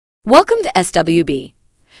Welcome to SWB.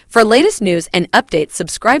 For latest news and updates,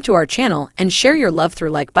 subscribe to our channel and share your love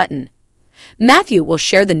through like button. Matthew will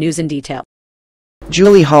share the news in detail.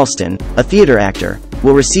 Julie Halston, a theater actor,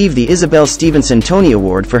 will receive the Isabel Stevenson Tony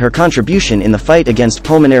Award for her contribution in the fight against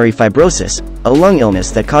pulmonary fibrosis, a lung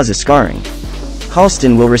illness that causes scarring.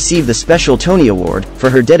 Halston will receive the Special Tony Award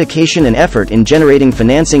for her dedication and effort in generating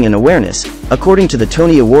financing and awareness, according to the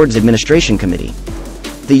Tony Awards Administration Committee.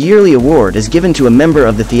 The yearly award is given to a member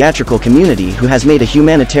of the theatrical community who has made a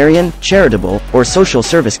humanitarian, charitable, or social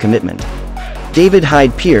service commitment. David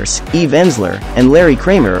Hyde Pierce, Eve Ensler, and Larry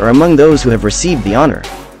Kramer are among those who have received the honor.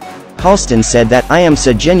 Halston said that, "I am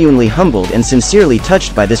so genuinely humbled and sincerely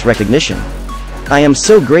touched by this recognition. I am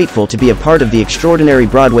so grateful to be a part of the extraordinary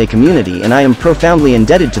Broadway community, and I am profoundly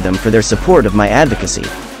indebted to them for their support of my advocacy."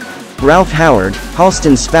 Ralph Howard,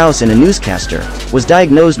 Halston's spouse and a newscaster, was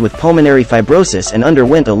diagnosed with pulmonary fibrosis and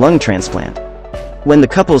underwent a lung transplant. When the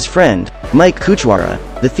couple's friend, Mike Kuchwara,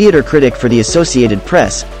 the theater critic for the Associated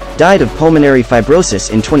Press, died of pulmonary fibrosis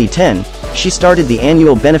in 2010, she started the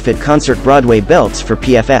annual benefit concert Broadway Belts for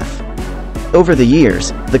PFF. Over the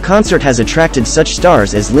years, the concert has attracted such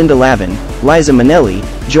stars as Linda Lavin, Liza Minnelli,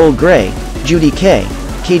 Joel Grey, Judy Kaye,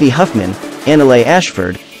 Katie Huffman, Annalay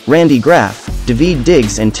Ashford, Randy Graff, Daveed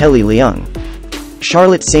Diggs and Telly Leung.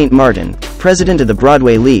 Charlotte St. Martin, president of the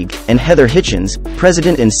Broadway League, and Heather Hitchens,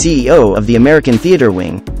 president and CEO of the American Theater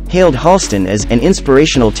Wing, hailed Halston as an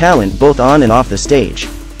inspirational talent both on and off the stage.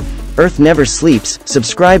 Earth never sleeps.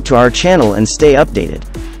 Subscribe to our channel and stay updated.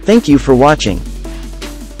 Thank you for watching.